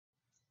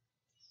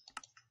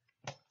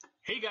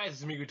Hey guys,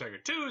 it's me,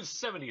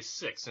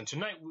 Tiger276, and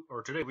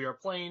today we are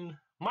playing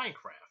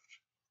Minecraft.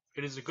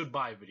 It is a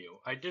goodbye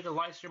video. I did a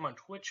live stream on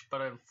Twitch,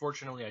 but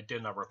unfortunately I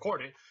did not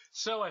record it,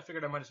 so I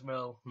figured I might as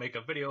well make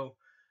a video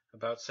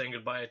about saying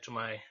goodbye to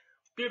my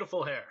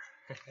beautiful hair.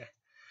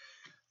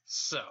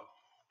 So,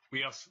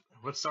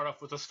 let's start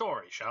off with a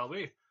story, shall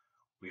we?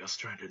 We are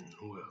stranded in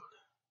a world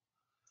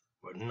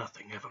where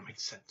nothing ever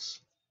makes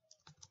sense.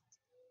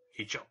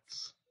 He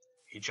jumps,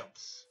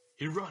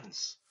 he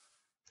runs.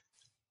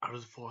 Out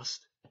of the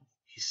forest,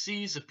 he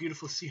sees a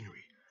beautiful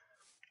scenery.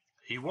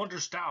 He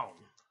wanders down,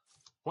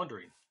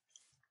 wondering,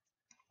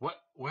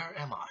 where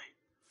am I?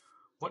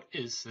 What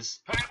is this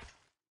path?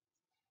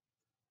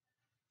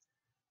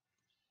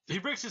 He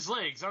breaks his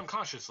legs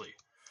unconsciously,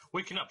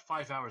 waking up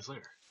 5 hours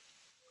later,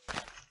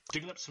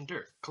 digging up some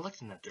dirt,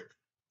 collecting that dirt,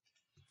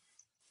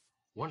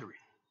 wondering,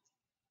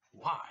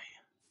 why?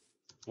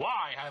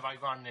 Why have I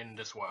gone in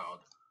this world?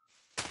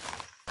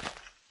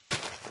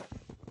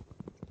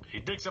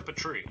 He digs up a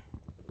tree.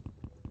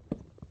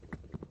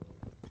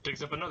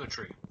 Digs up another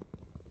tree.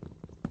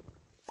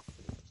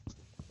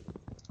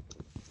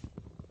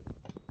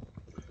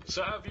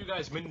 So how have you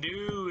guys been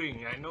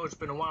doing? I know it's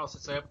been a while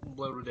since I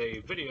uploaded a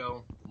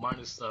video,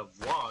 minus the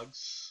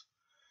vlogs,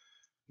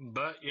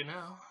 but you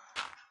know.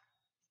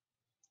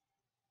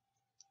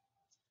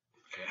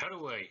 Okay, how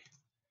do I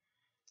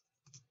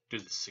do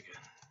this again?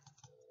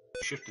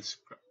 Shift is...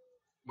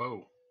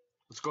 Whoa,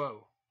 let's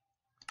go.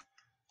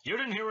 You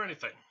didn't hear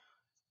anything.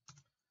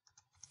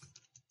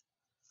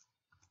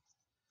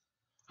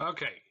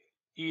 Okay,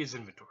 E is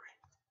inventory.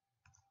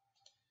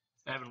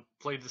 I haven't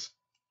played this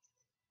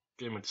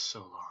game in so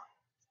long.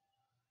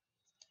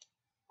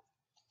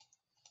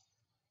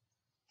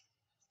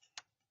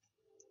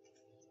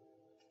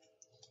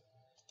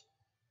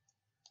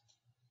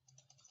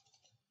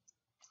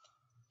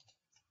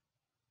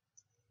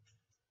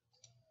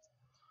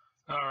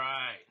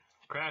 Alright,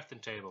 crafting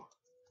table.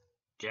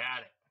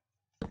 Got it.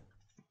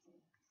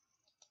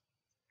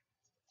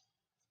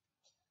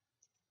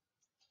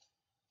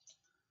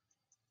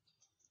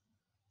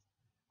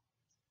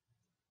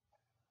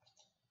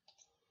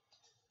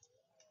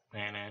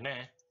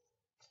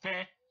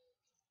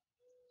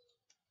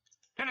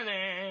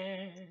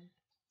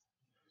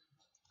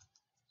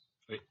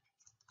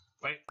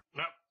 Wait,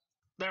 no.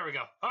 There we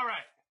go.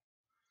 Alright.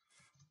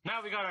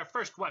 Now we got our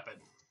first weapon.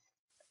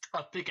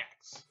 A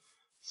pickaxe.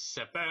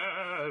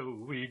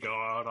 We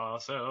got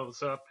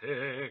ourselves a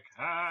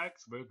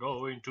pickaxe. We're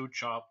going to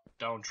chop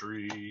down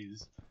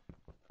trees.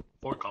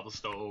 Or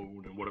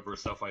cobblestone and whatever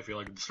stuff I feel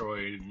like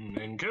destroying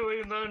and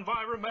killing the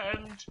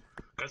environment.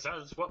 Because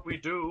that's what we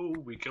do.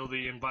 We kill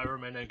the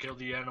environment and kill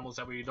the animals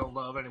that we don't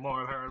love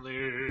anymore, apparently.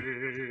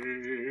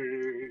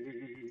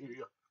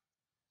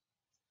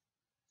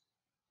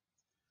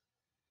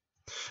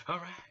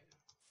 Alright.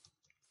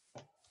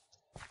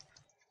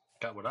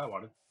 Got what I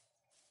wanted.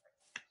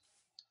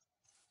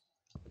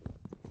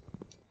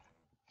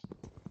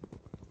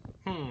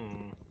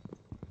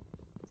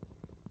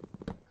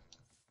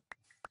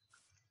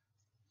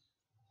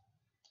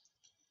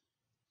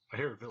 I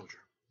hear a villager.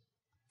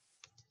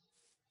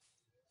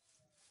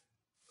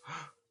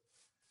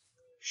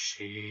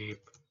 Sheep.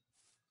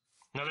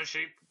 Another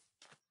sheep.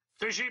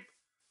 3 sheep.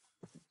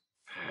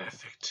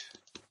 Perfect.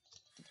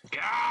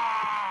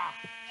 Gah!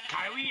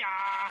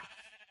 Kaya!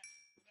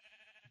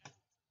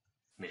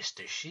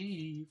 Mr.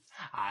 Sheep,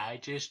 I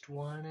just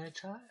wanna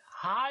talk.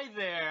 Hi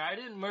there. I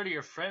didn't murder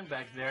your friend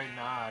back there.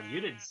 Nah,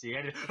 you didn't see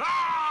it.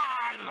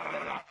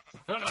 Ah!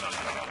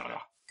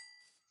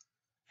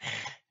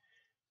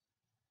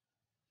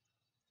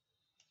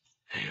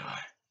 There you are.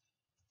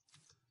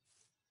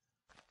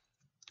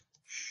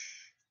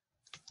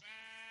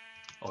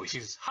 Oh, he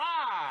says,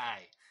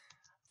 hi!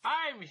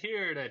 I'm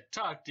here to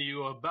talk to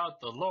you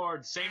about the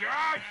Lord Savior.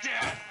 Ah,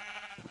 dead!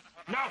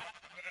 No!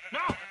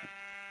 No!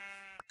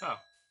 Oh.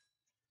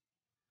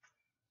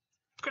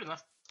 Good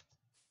enough.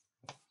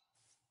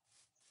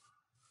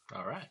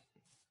 Alright.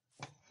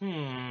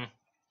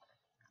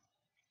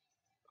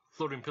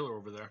 Floating pillar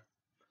over there.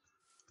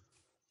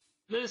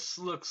 This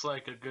looks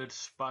like a good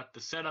spot to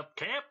set up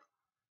camp.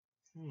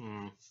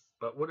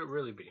 But would it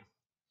really be?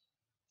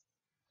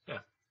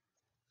 Yeah.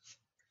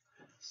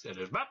 Set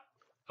it up.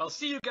 I'll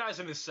see you guys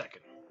in a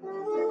second.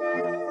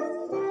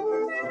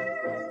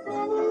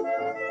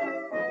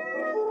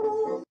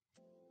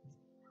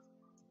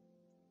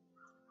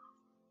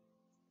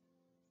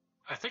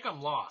 I think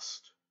I'm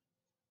lost.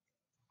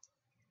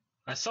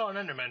 I saw an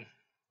Enderman.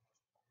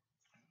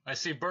 I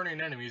see burning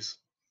enemies.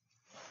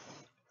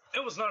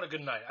 It was not a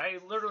good night. I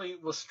literally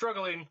was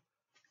struggling.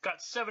 Got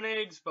 7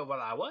 eggs, but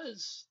while I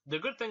was, the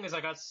good thing is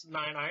I got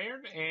 9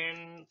 iron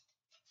and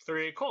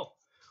 3 coal.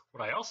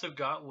 What I also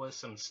got was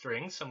some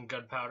string, some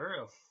gunpowder,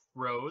 a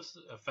rose,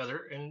 a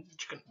feather, and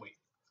chicken. Wait.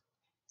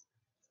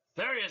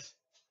 There he is.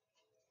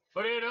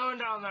 What are you doing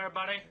down there,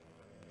 buddy?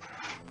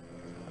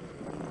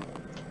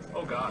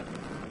 Oh, God.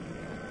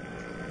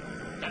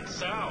 That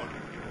sound.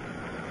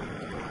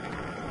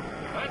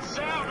 That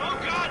sound. Oh,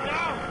 God,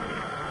 no!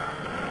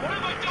 What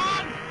have I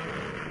done?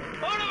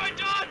 What have I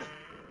done?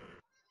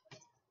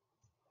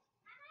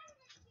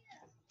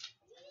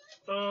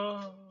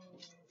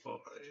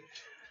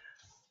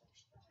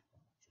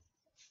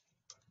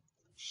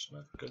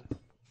 good.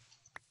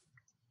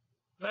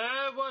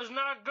 That was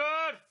not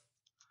good!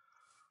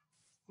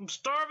 I'm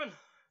starving!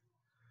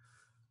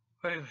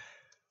 Wait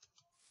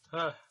a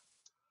minute.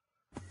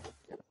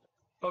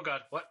 Oh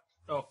god, what?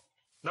 Oh.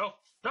 No!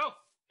 No!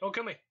 Don't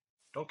kill me!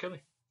 Don't kill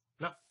me.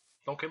 No.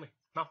 Don't kill me.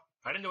 No.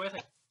 I didn't do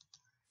anything.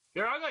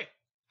 You're ugly!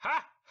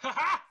 Ha! Ha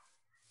ha!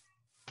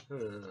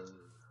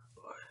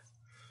 Boy.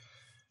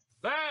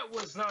 That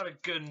was not a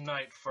good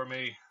night for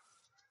me.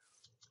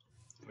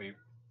 Wait.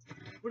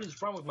 What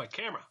is wrong with my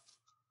camera?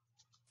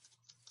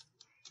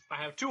 I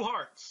have 2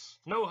 hearts.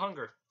 No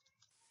hunger.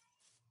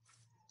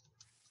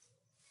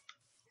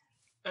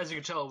 As you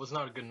can tell, it was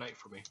not a good night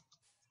for me.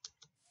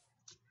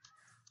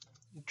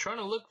 I'm trying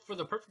to look for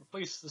the perfect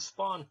place to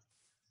spawn.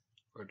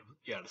 Or, to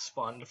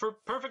spawn. The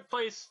perfect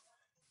place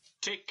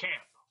to take camp.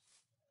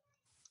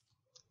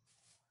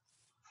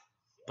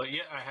 But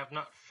yet, I have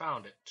not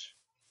found it.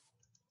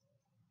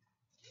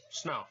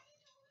 Snow.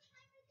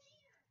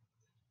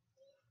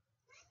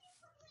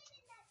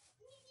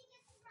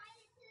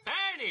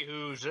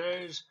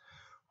 Anywhoozers.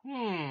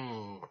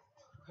 I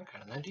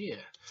got an idea.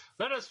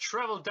 Let us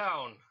travel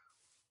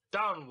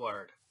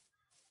downward,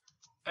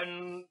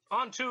 and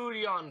onto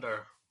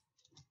yonder.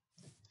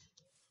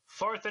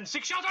 Forth and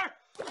seek shelter!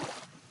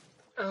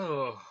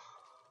 Oh.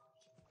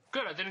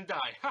 Good, I didn't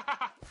die.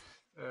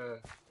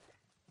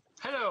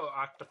 Hello,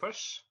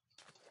 octopus.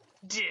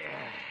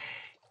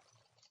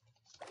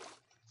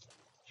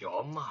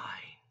 You're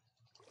mine.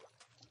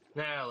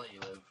 Now I'll let you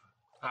live.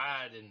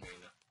 I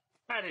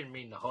didn't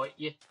mean to hurt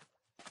you.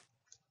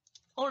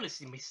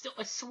 Honestly, mister,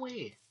 I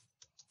swear.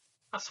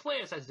 I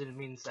swear I didn't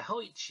mean to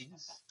hurt you.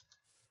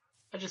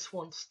 I just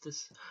want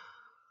this...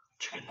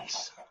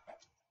 Chickens.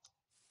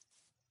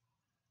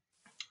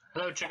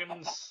 Hello,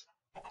 chickens.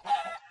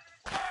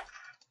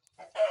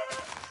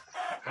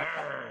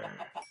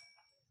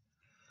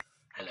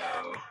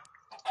 Hello.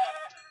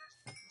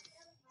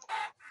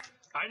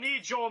 I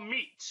need your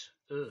meat.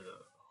 Ugh.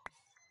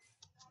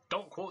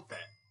 Don't quote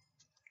that.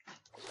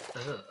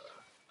 Ugh.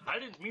 I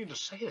didn't mean to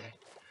say that.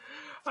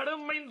 I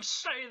didn't mean to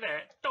say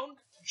that. Don't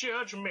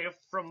judge me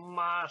from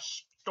my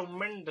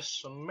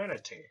tremendous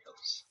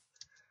amenities.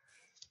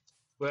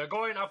 We're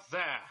going up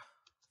there.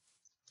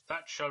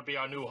 That shall be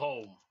our new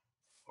home.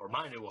 Or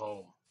my new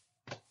home.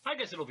 I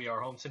guess it'll be our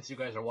home since you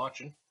guys are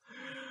watching.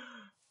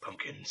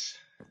 Pumpkins.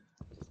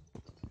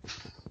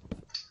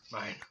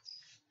 Mine.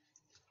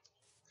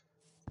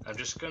 I'm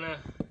just gonna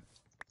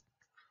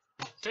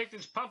take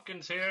these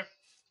pumpkins here.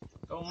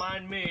 Don't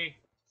mind me.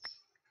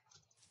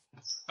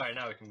 Alright,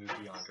 now we can move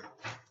beyond her.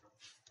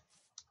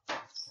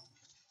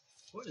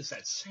 What is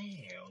that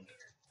sound?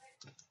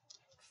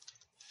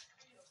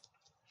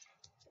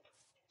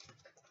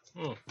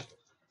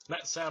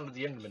 That sound of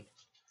the Enderman.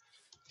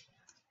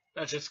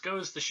 That just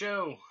goes to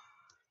show.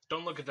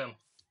 Don't look at them.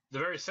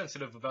 They're very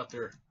sensitive about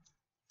their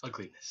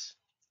ugliness.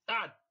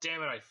 Ah,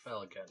 damn it, I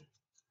fell again.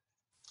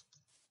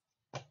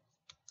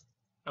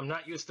 I'm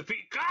not used to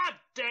feet. God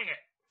dang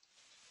it!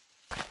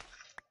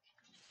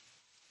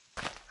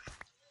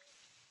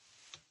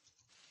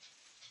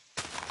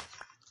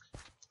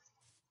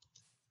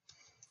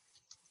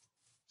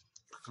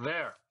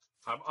 There.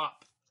 I'm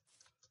up.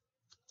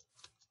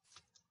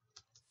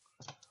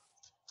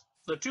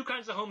 There are 2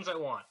 kinds of homes I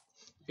want.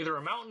 Either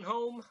a mountain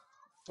home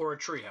or a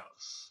tree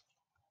house.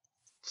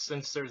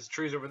 Since there's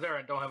trees over there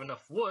and I don't have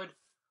enough wood,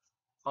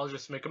 I'll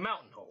just make a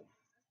mountain home.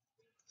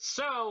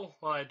 So,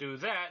 while I do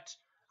that,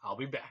 I'll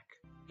be back.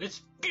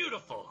 It's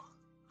beautiful!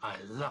 I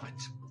love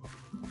it.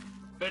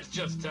 It's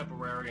just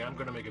temporary. I'm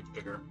gonna make it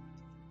bigger.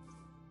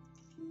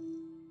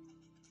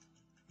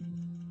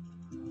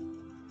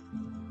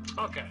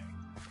 Okay.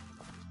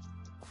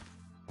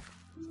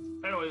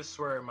 Anyway, this is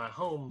where my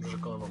homes are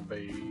gonna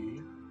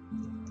be.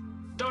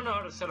 Don't know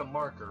how to set a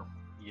marker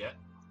yet.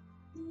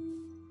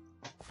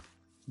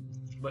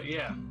 But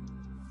yeah.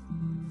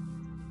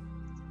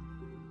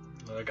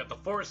 I got the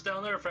forest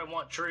down there if I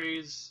want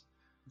trees.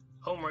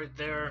 Home right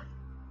there.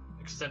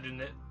 Extending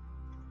it.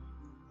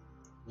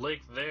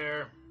 Lake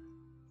there.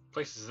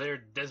 Places there.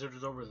 Desert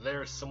is over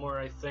there somewhere,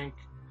 I think.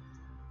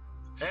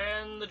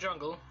 And the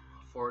jungle.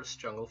 Forest,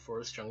 jungle,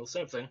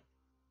 same thing.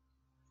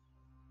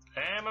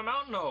 And my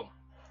mountain home.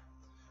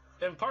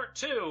 In part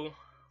 2,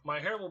 my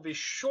hair will be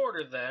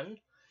shorter then.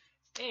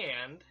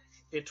 And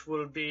it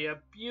will be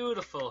a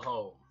beautiful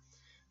home.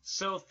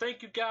 So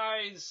thank you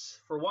guys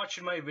for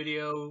watching my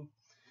video.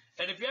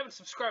 And if you haven't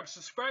subscribed,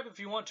 subscribe if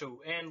you want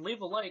to. And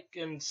leave a like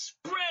and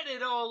spread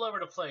it all over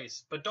the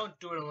place. But don't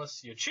do it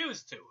unless you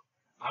choose to.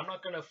 I'm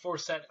not going to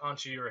force that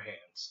onto your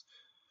hands.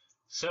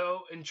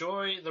 So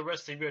enjoy the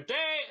rest of your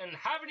day and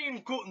have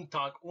einen guten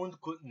Tag und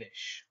guten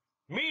Nacht.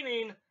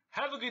 Meaning,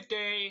 have a good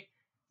day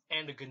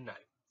and a good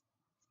night.